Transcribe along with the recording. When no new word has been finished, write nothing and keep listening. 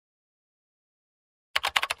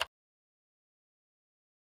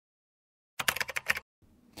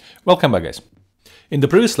Welcome back, guys. In the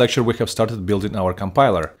previous lecture, we have started building our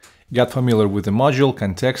compiler, got familiar with the module,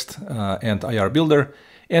 context, and IR builder,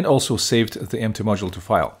 and also saved the empty module to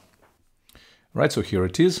file. Right, so here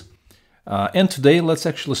it is. And today, let's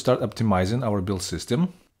actually start optimizing our build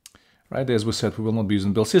system. Right, as we said, we will not be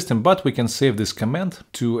using build system, but we can save this command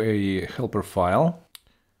to a helper file,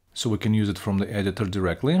 so we can use it from the editor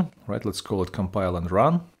directly. Right, let's call it compile and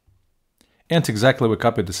run. And exactly we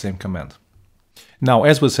copied the same command. Now,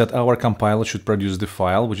 as we said, our compiler should produce the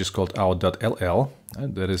file, which is called out.ll,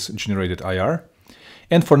 that is generated IR.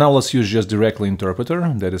 And for now, let's use just directly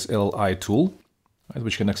interpreter, that is LLI tool, right,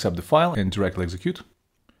 which can accept the file and directly execute.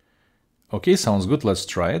 Okay, sounds good. Let's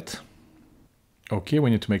try it. Okay,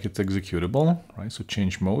 we need to make it executable, right? So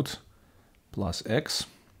change mode plus X.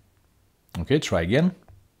 Okay, try again.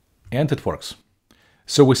 And it works.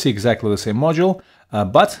 So we see exactly the same module,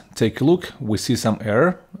 but take a look, we see some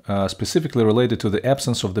error, specifically related to the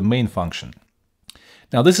absence of the main function.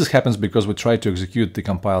 Now this happens because we try to execute the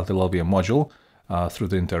compiled LLVM module through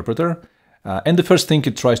the interpreter, and the first thing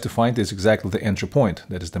it tries to find is exactly the entry point,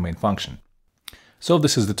 that is the main function. So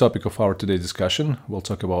this is the topic of our today's discussion. We'll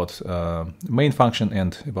talk about main function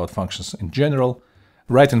and about functions in general.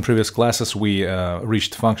 Right, in previous classes we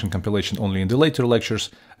reached function compilation only in the later lectures,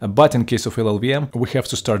 but in case of LLVM we have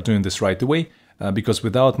to start doing this right away, because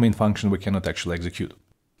without main function we cannot actually execute.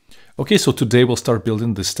 Okay, so today we'll start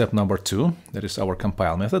building this step number 2, that is our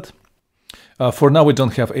compile method. For now we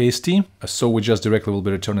don't have AST, so we just directly will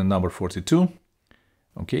be returning number 42.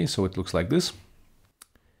 Okay, so it looks like this.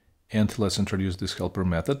 And let's introduce this helper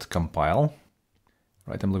method, compile.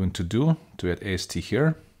 Right, I'm leaving to do to add AST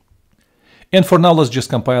here. And for now, let's just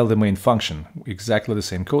compile the main function, exactly the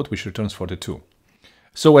same code, which returns 42.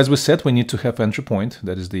 So as we said, we need to have entry point,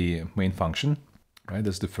 that is the main function, right?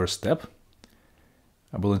 That's the first step.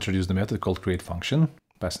 I will introduce the method called createFunction,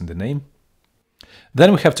 passing the name.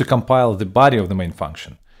 Then we have to compile the body of the main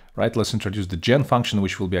function, right? Let's introduce the gen function,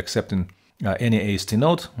 which will be accepting any AST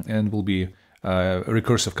node and will be a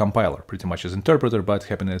recursive compiler, pretty much as interpreter, but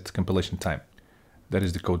happening at compilation time. That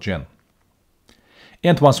is the code gen.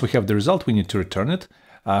 And once we have the result, we need to return it.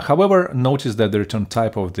 However, notice that the return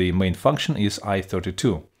type of the main function is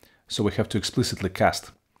i32, so we have to explicitly cast.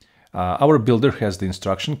 Our builder has the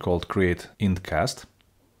instruction called createIntCast.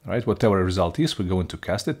 Right? Whatever result is, we're going to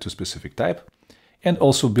cast it to specific type. And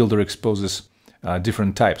also builder exposes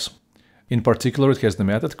different types. In particular, it has the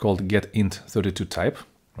method called getInt32type.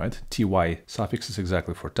 Right? Ty suffix is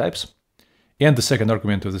exactly for types. And the second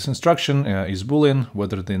argument of this instruction is Boolean,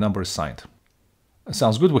 whether the number is signed.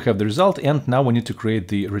 Sounds good, we have the result, and now we need to create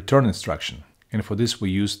the return instruction. And for this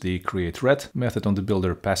we use the createRet method on the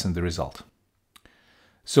builder passing the result.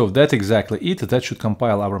 So that's exactly it, that should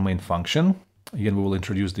compile our main function. Again, we will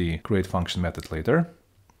introduce the createFunction method later.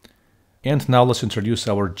 And now let's introduce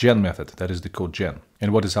our gen method, that is the code gen.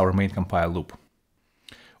 And what is our main compile loop?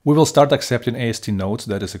 We will start accepting AST nodes,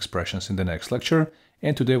 that is expressions, in the next lecture,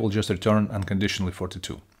 and today we'll just return unconditionally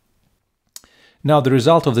 42. Now the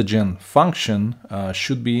result of the gen function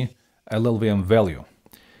should be LLVM value.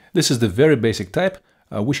 This is the very basic type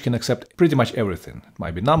which can accept pretty much everything. It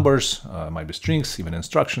might be numbers, might be strings, even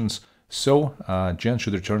instructions. So gen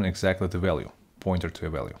should return exactly the value, pointer to a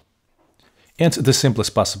value. And the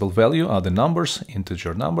simplest possible value are the numbers,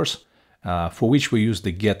 integer numbers, for which we use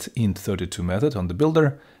the getInt32 method on the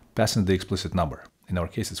builder, passing the explicit number. In our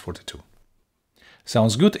case it's 42.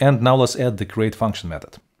 Sounds good, and now let's add the createFunction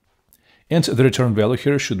method. And the return value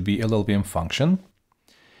here should be LLVM function.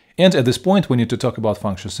 And at this point, we need to talk about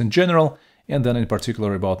functions in general, and then in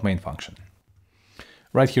particular about main function.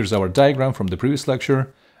 Right, here's our diagram from the previous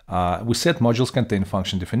lecture. We said modules contain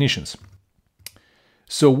function definitions.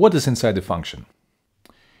 So what is inside the function?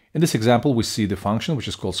 In this example, we see the function, which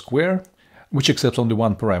is called square, which accepts only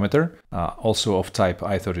one parameter, also of type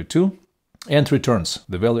i32, and returns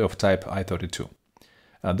the value of type i32.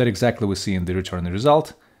 That exactly we see in the return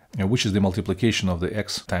result, which is the multiplication of the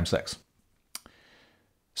x times x.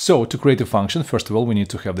 So to create a function, first of all, we need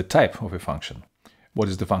to have the type of a function. What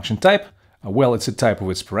is the function type? Well, it's a type of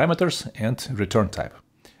its parameters and return type.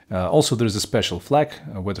 Also, there is a special flag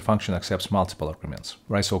where the function accepts multiple arguments,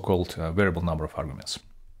 right? So-called variable number of arguments.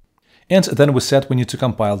 And then we said we need to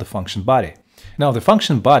compile the function body. Now, the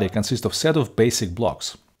function body consists of a set of basic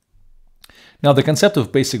blocks. Now, the concept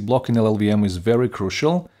of basic block in LLVM is very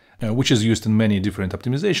crucial, which is used in many different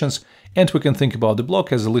optimizations, and we can think about the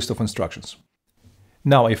block as a list of instructions.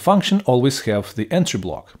 Now, a function always has the entry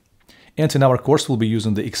block, and in our course we'll be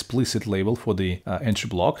using the explicit label for the entry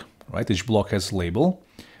block. Right? Each block has a label,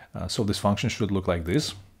 so this function should look like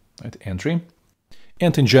this, right? Entry.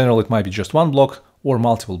 And in general, it might be just one block, or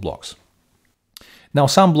multiple blocks. Now,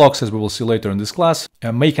 some blocks, as we will see later in this class,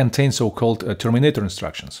 may contain so-called terminator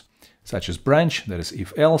instructions, such as branch, that is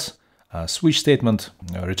if-else, switch statement,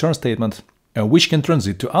 return statement, which can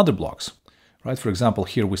transit to other blocks. Right? For example,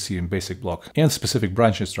 here we see in basic block and specific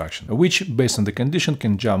branch instruction, which, based on the condition,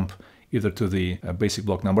 can jump either to the basic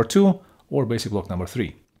block number 2 or basic block number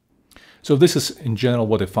 3. So this is in general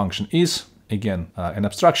what a function is. Again, an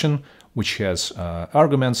abstraction which has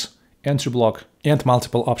arguments, entry block, and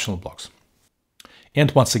multiple optional blocks.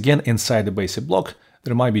 And once again, inside the basic block,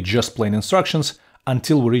 there might be just plain instructions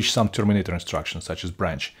until we reach some terminator instruction, such as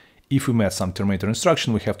branch. If we met some terminator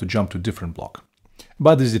instruction, we have to jump to a different block.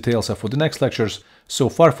 But these details are for the next lectures. So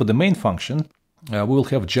far, for the main function, we will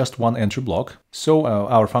have just one entry block. So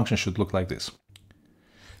our function should look like this.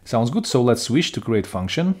 Sounds good. So let's switch to create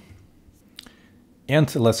function.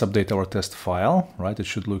 And let's update our test file. Right? It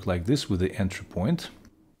should look like this with the entry point.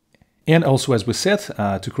 And also, as we said,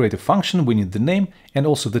 to create a function, we need the name and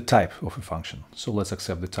also the type of a function. So let's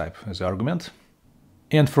accept the type as argument.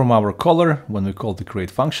 And from our caller, when we call the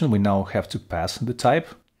create function, we now have to pass the type.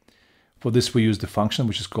 For this, we use the function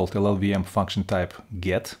which is called LLVM function type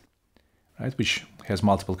get, right, which has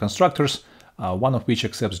multiple constructors, one of which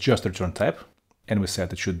accepts just return type. And we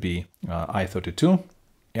said it should be I32.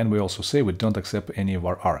 And we also say we don't accept any of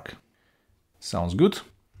our arg. Sounds good.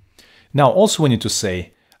 Now, also we need to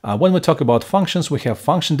say, when we talk about functions, we have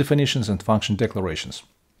function definitions and function declarations.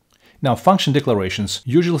 Now, function declarations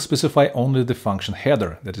usually specify only the function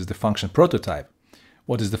header, that is the function prototype.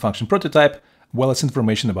 What is the function prototype? Well, it's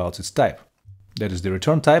information about its type. That is the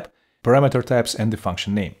return type, parameter types, and the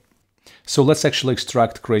function name. So let's actually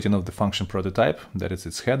extract creating of the function prototype, that is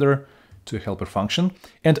its header, to a helper function.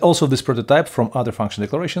 And also this prototype from other function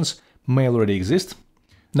declarations may already exist.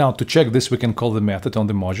 Now, to check this, we can call the method on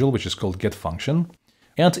the module, which is called getFunction.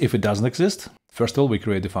 And if it doesn't exist, first of all, we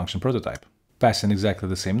create the function prototype, passing exactly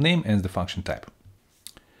the same name as the function type.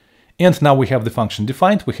 And now we have the function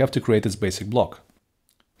defined, we have to create its basic block.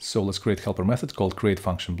 So let's create helper method called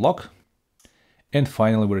createFunctionBlock. And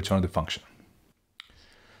finally, we return the function.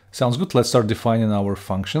 Sounds good. Let's start defining our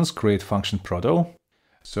functions. Create function proto.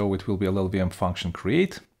 So it will be LLVM function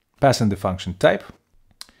create, passing the function type,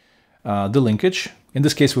 the linkage. In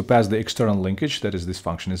this case, we pass the external linkage, that is, this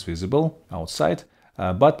function is visible outside.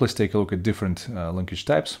 But please take a look at different linkage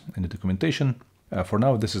types in the documentation. For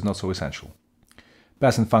now, this is not so essential.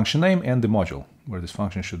 Passing function name and the module where this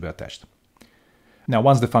function should be attached. Now,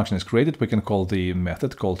 once the function is created, we can call the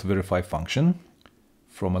method called verify function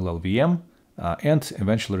from LLVM and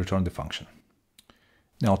eventually return the function.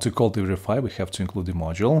 Now, to call the verify, we have to include the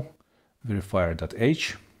module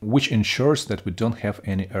verifier.h, which ensures that we don't have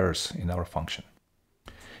any errors in our function.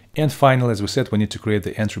 And finally, as we said, we need to create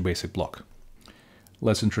the entry basic block.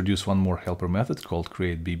 Let's introduce one more helper method called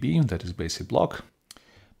createBB, that is basic block,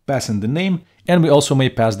 passing the name, and we also may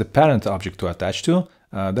pass the parent object to attach to,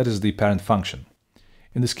 that is the parent function.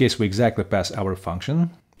 In this case, we exactly pass our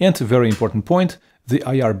function. And a very important point, the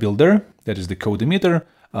IR builder, that is the code emitter,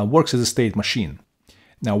 works as a state machine.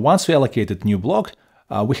 Now, once we allocate a new block,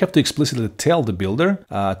 we have to explicitly tell the builder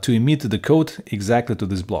to emit the code exactly to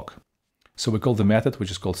this block. So we call the method,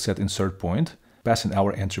 which is called setInsertPoint, passing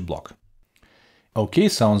our entry block. Okay,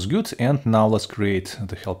 sounds good. And now let's create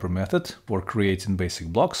the helper method for creating basic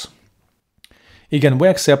blocks. Again, we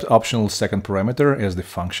accept optional second parameter as the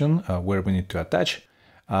function where we need to attach.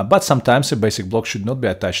 But sometimes a basic block should not be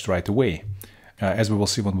attached right away, as we will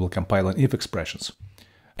see when we'll compile an if expressions.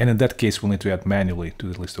 And in that case, we'll need to add manually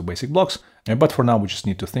to the list of basic blocks. But for now, we just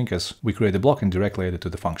need to think as we create a block and directly add it to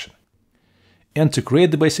the function. And to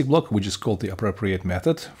create the basic block, we just call the appropriate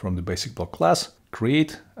method from the basic block class,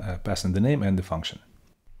 create, passing the name and the function.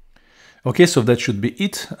 Okay, so that should be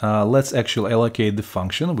it. Let's actually allocate the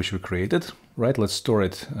function which we created, right? Let's store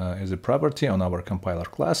it as a property on our compiler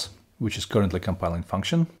class, which is currently compiling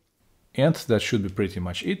function. And that should be pretty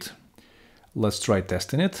much it. Let's try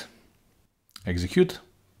testing it, execute,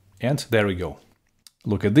 and there we go.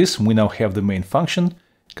 Look at this, we now have the main function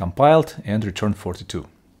compiled and returned 42.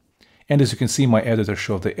 And as you can see, my editor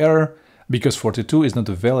showed the error because 42 is not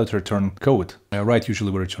a valid return code. Right,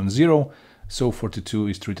 usually we return 0, so 42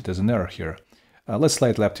 is treated as an error here. Let's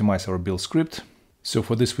slightly optimize our build script. So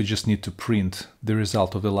for this, we just need to print the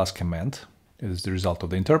result of the last command. It is the result of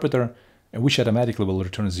the interpreter, which automatically will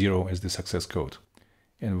return 0 as the success code.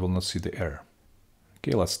 And we will not see the error.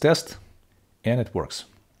 Okay, let's test, and it works.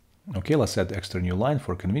 Okay, let's add extra new line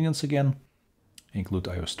for convenience again. Include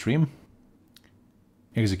IOStream.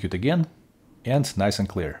 Execute again, and nice and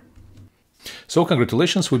clear. So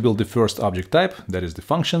congratulations, we built the first object type, that is the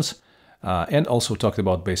functions, and also talked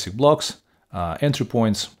about basic blocks, entry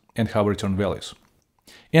points, and how we return values.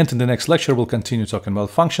 And in the next lecture, we'll continue talking about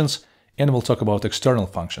functions, and we'll talk about external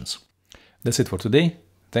functions. That's it for today.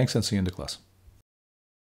 Thanks and see you in the class.